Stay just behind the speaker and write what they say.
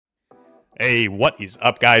Hey, what is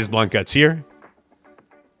up, guys? Blunt Guts here.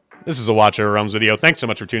 This is a Watch Over Realms video. Thanks so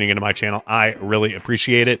much for tuning into my channel. I really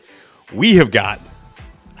appreciate it. We have got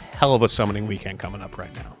a hell of a summoning weekend coming up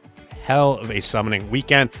right now. Hell of a summoning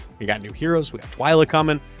weekend. We got new heroes. We got Twyla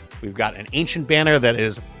coming. We've got an ancient banner that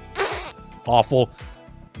is awful.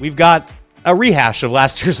 We've got a rehash of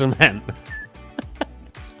last year's event.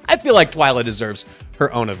 I feel like Twyla deserves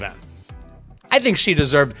her own event. I think she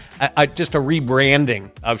deserved just a rebranding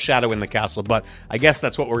of Shadow in the Castle, but I guess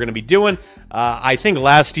that's what we're going to be doing. I think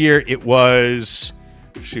last year it was,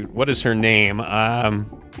 shoot, what is her name?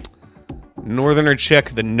 Northerner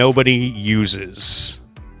chick that nobody uses.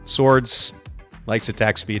 Swords, likes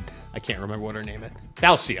attack speed. I can't remember what her name is.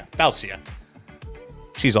 Falcia.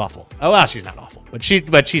 She's awful. Oh, well, she's not awful, but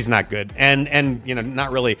she's not good. And you know,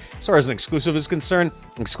 not really, as far as an exclusive is concerned,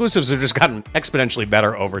 exclusives have just gotten exponentially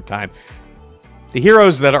better over time. The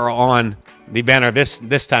heroes that are on the banner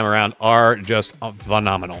this time around are just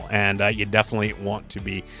phenomenal, and you definitely want to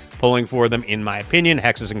be pulling for them, in my opinion.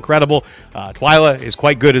 Hex is incredible. Twyla is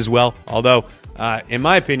quite good as well, although, in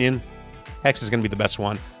my opinion, Hex is going to be the best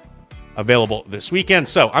one available this weekend.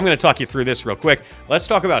 So I'm going to talk you through this real quick. Let's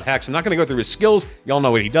talk about Hex. I'm not going to go through his skills. Y'all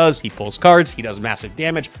know what he does. He pulls cards. He does massive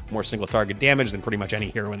damage, more single target damage than pretty much any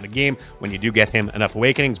hero in the game when you do get him enough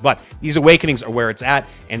awakenings. But these awakenings are where it's at.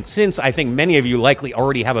 And since I think many of you likely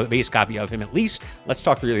already have a base copy of him at least, let's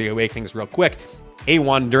talk through the awakenings real quick.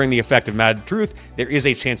 A1, during the effect of Mad Truth, there is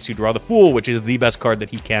a chance to draw the Fool, which is the best card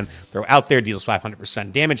that he can throw out there. Deals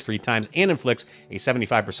 500% damage 3 times and inflicts a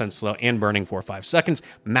 75% slow and burning for 5 seconds.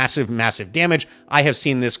 Massive damage. I have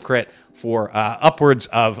seen this crit for upwards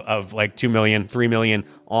of like 2 million, 3 million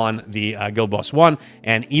on the Guild Boss 1,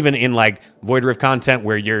 and even in like Void Rift content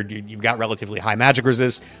where you've got relatively high magic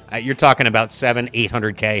resist, you're talking about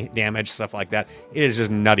 700-800k damage, stuff like that. It is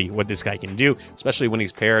just nutty what this guy can do, especially when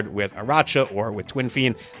he's paired with Aracha or with Twin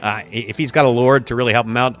Fiend. If he's got a Lord to really help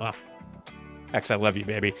him out, well, Hex, I love you,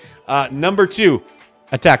 baby. Number 2,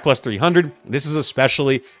 attack plus 300. This is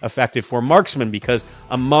especially effective for marksmen because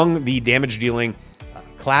among the damage dealing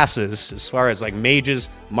classes, as far as like mages,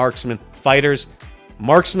 marksmen, fighters,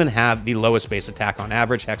 marksmen have the lowest base attack on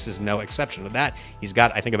average. Hex is no exception to that. He's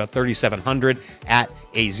got, I think, about 3,700 at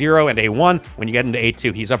A0 and A1. When you get into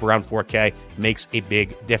A2, he's up around 4K. Makes a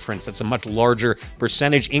big difference. That's a much larger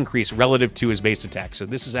percentage increase relative to his base attack. So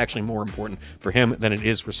this is actually more important for him than it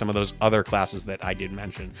is for some of those other classes that I did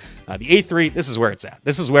mention. The A3, this is where it's at.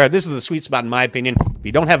 This is the sweet spot, in my opinion. If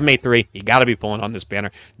you don't have him A3, you got to be pulling on this banner.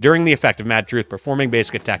 During the effect of Mad Truth, performing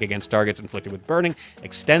basic attack against targets inflicted with burning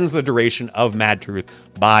extends the duration of Mad Truth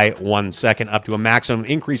by 1 second, up to a maximum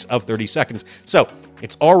increase of 30 seconds. So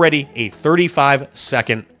it's already a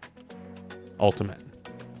 35-second ultimate.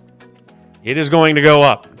 It is going to go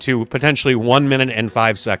up to potentially 1 minute and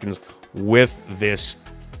 5 seconds with this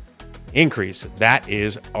increase. That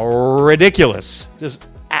is ridiculous. Just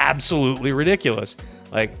absolutely ridiculous.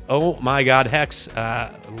 Like, oh my God, Hex,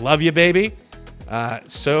 love you, baby.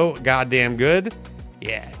 So goddamn good.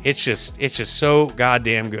 Yeah, it's just so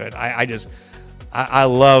goddamn good. I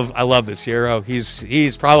love this hero.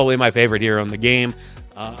 He's probably my favorite hero in the game.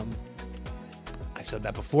 I've said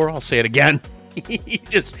that before. I'll say it again. He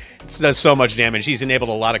just does so much damage. He's enabled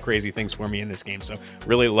a lot of crazy things for me in this game. So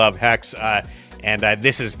really love Hex. And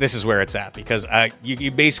this is where it's at, because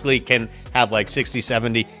you basically can have like 60,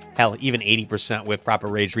 70, hell, even 80% with proper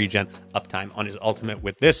rage regen uptime on his ultimate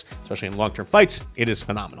with this, especially in long-term fights. It is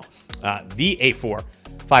phenomenal. The A4,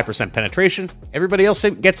 5% penetration. Everybody else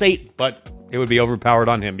gets 8, but it would be overpowered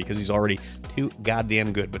on him because he's already too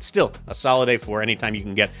goddamn good. But still, a solid A4 anytime you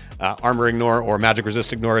can get Armor Ignore or Magic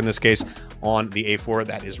Resist Ignore in this case on the A4.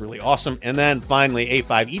 That is really awesome. And then finally,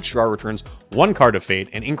 A5, each draw returns 1 card of Fate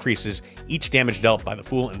and increases each damage dealt by the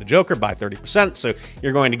Fool and the Joker by 30%. So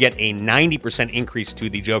you're going to get a 90% increase to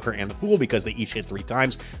the Joker and the Fool because they each hit 3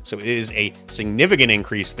 times. So it is a significant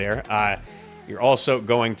increase there. You're also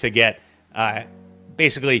going to get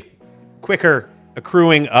basically quicker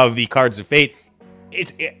accruing of the cards of Fate.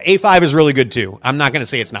 A5 is really good too. I'm not going to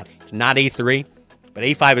say it's not. It's not A3, but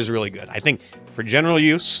A5 is really good. I think for general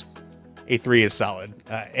use, A3 is solid.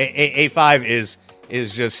 A5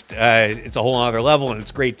 is just it's a whole other level, and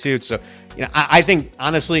it's great too. So, you know, I think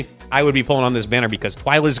honestly, I would be pulling on this banner because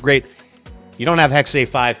Twyla is great. If you don't have Hex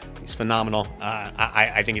A5, he's phenomenal.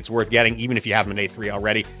 I think it's worth getting, even if you have him in A3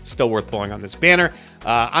 already. Still worth pulling on this banner.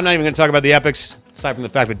 I'm not even going to talk about the epics, aside from the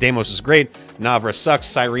fact that Deimos is great. Navra sucks.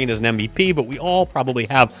 Cyrene is an MVP, but we all probably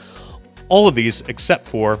have all of these except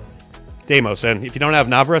for Deimos. And if you don't have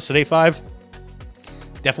Navra at A5,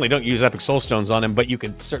 definitely don't use Epic Soulstones on him, but you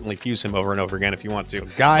can certainly fuse him over and over again if you want to.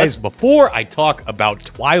 Guys, before I talk about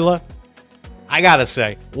Twyla, I gotta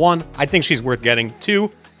say, one, I think she's worth getting. Two,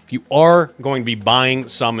 if you are going to be buying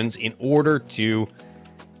summons in order to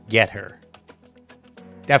get her,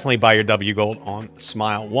 definitely buy your W Gold on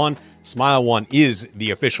Smile 1. Smile 1 is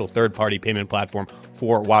the official third-party payment platform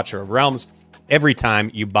for Watcher of Realms. Every time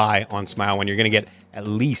you buy on Smile 1, you're going to get at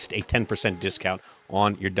least a 10% discount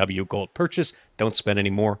on your W Gold purchase. Don't spend any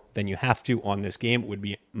more than you have to on this game would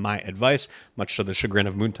be my advice, much to the chagrin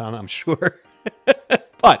of Moonton, I'm sure.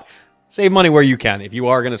 But save money where you can. If you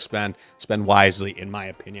are going to spend wisely, in my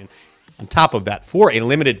opinion. On top of that, for a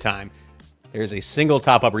limited time, there's a single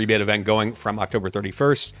top-up rebate event going from October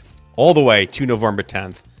 31st all the way to November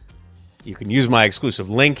 10th. You can use my exclusive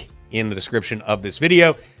link in the description of this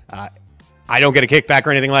video. I don't get a kickback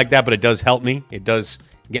or anything like that, but it does help me. It does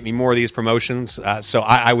get me more of these promotions. So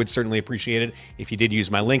I would certainly appreciate it if you did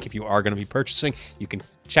use my link. If you are going to be purchasing, you can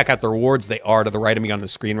check out the rewards. They are to the right of me on the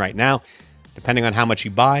screen right now. Depending on how much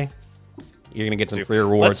you buy, you're going to get some free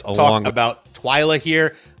rewards. Let's talk about Twyla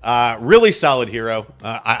here. Really solid hero.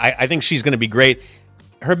 I think she's going to be great.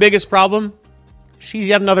 Her biggest problem, she's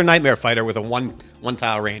yet another Nightmare Fighter with a one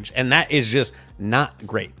tile range, and that is just not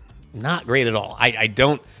great. Not great at all. I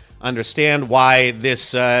don't understand why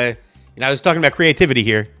this, I was talking about creativity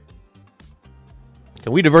here.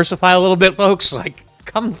 Can we diversify a little bit, folks? Like,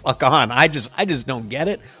 come fuck on. I just don't get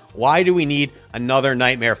it. Why do we need another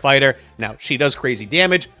Nightmare Fighter? Now, she does crazy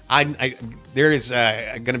damage. There is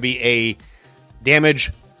going to be a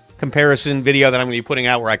damage comparison video that I'm going to be putting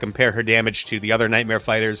out where I compare her damage to the other Nightmare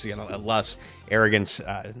Fighters, Lust, Arrogance,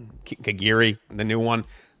 Kagiri, the new one.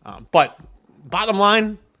 But bottom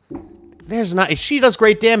line, she does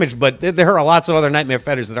great damage, but there are lots of other Nightmare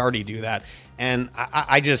Fighters that already do that. And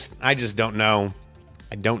I just don't know.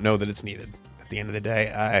 I don't know that it's needed at the end of the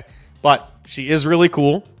day. But she is really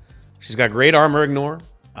cool. She's got great armor ignore.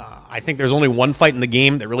 I think there's only one fight in the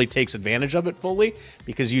game that really takes advantage of it fully,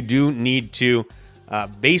 because you do need to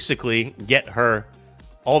basically get her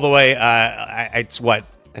all the way. It's what?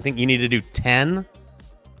 I think you need to do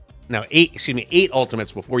 8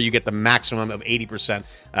 ultimates before you get the maximum of 80%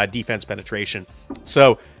 defense penetration.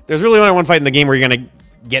 So there's really only one fight in the game where you're going to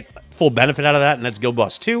get full benefit out of that, and that's Guild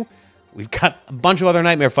Boss 2. We've got a bunch of other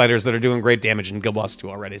Nightmare Fighters that are doing great damage in Guild Boss 2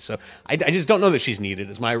 already, so I just don't know that she's needed,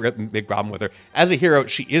 is my big problem with her. As a hero,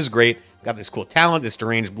 she is great. Got this cool talent, this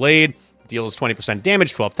deranged blade, deals 20%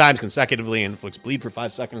 damage 12 times consecutively and inflicts bleed for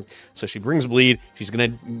 5 seconds. So she brings bleed. She's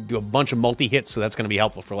going to do a bunch of multi-hits, so that's going to be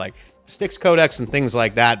helpful for, like, Styx Codex and things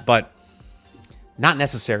like that, but not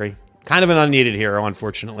necessary. Kind of an unneeded hero,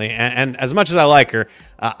 unfortunately. And as much as I like her,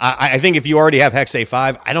 I think if you already have Hex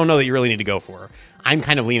A5, I don't know that you really need to go for her. I'm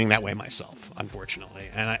kind of leaning that way myself, unfortunately.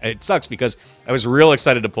 And it sucks because I was real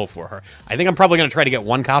excited to pull for her. I think I'm probably going to try to get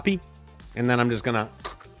one copy, and then I'm just going to...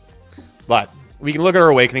 But we can look at her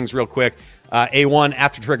awakenings real quick. A1,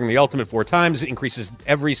 after triggering the ultimate 4 times, it increases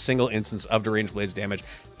every single instance of deranged blaze damage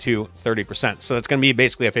to 30%. So that's going to be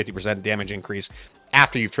basically a 50% damage increase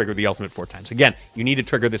after you've triggered the ultimate 4 times. Again, you need to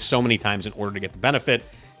trigger this so many times in order to get the benefit.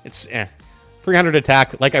 It's 300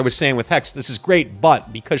 attack. Like I was saying with Hex, this is great,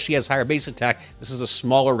 but because she has higher base attack, this is a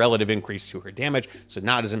smaller relative increase to her damage, so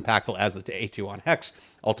not as impactful as the A2 on Hex.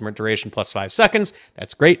 Ultimate duration plus 5 seconds.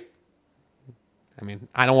 That's great. I mean,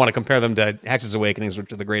 I don't want to compare them to Hex's Awakenings,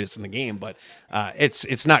 which are the greatest in the game, but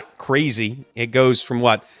it's not crazy. It goes from,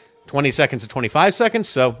 20 seconds to 25 seconds,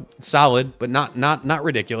 so solid, but not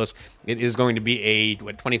ridiculous. It is going to be a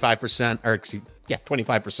 25%, or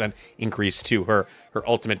 25% increase to her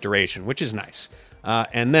ultimate duration, which is nice.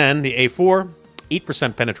 And then the A4,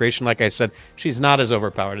 8% penetration. Like I said, she's not as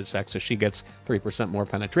overpowered as Hex, so she gets 3% more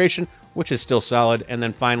penetration, which is still solid. And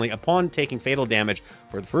then finally, upon taking fatal damage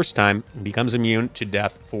for the first time, becomes immune to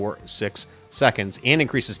death for 6 seconds and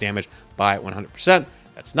increases damage by 100%.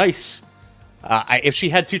 That's nice. If she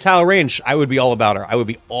had 2 tile range, I would be all about her. I would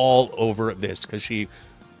be all over this because she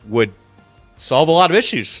would solve a lot of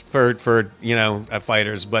issues for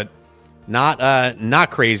fighters, but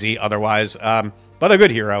not crazy otherwise. But a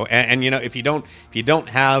good hero. And if you don't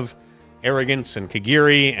have Arrogance and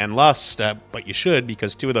Kagiri and Lust, but you should,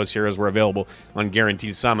 because 2 of those heroes were available on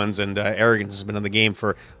guaranteed summons, and Arrogance has been in the game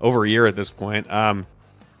for over a year at this point.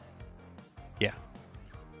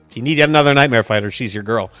 If you need yet another Nightmare Fighter, she's your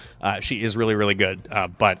girl. She is really, really good,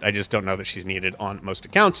 but I just don't know that she's needed on most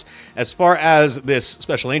accounts. As far as this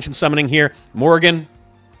Special Ancient summoning here, Morrigan,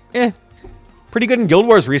 pretty good in Guild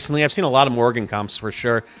Wars recently. I've seen a lot of Morrigan comps for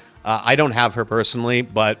sure. I don't have her personally,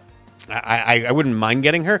 but I wouldn't mind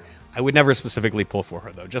getting her. I would never specifically pull for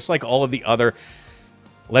her, though. Just like all of the other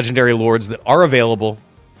Legendary Lords that are available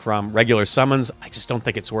from regular summons, I just don't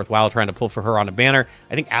think it's worthwhile trying to pull for her on a banner.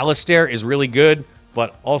 I think Alistair is really good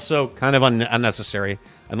but also kind of unnecessary.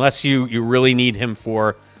 Unless you really need him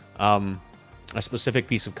for a specific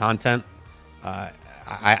piece of content,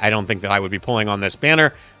 I don't think that I would be pulling on this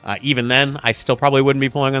banner. Even then, I still probably wouldn't be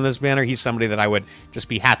pulling on this banner. He's somebody that I would just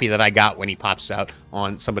be happy that I got when he pops out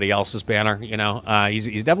on somebody else's banner. You know,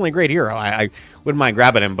 he's definitely a great hero. I wouldn't mind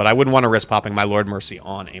grabbing him, but I wouldn't want to risk popping my Lord Mercy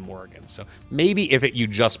on a Morrigan. So maybe if you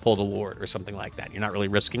just pulled a Lord or something like that, you're not really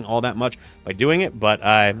risking all that much by doing it. But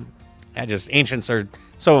Ancients are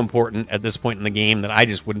so important at this point in the game that I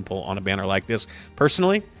just wouldn't pull on a banner like this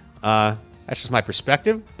personally. That's just my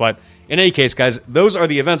perspective. But in any case, guys, those are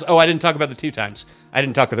the events. Oh, I didn't talk about the 2 times. I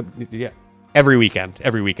didn't talk about the every weekend.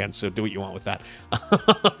 So do what you want with that.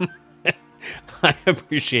 I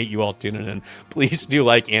appreciate you all tuning in. Please do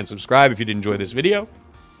like and subscribe if you did enjoy this video.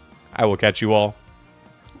 I will catch you all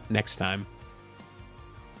next time.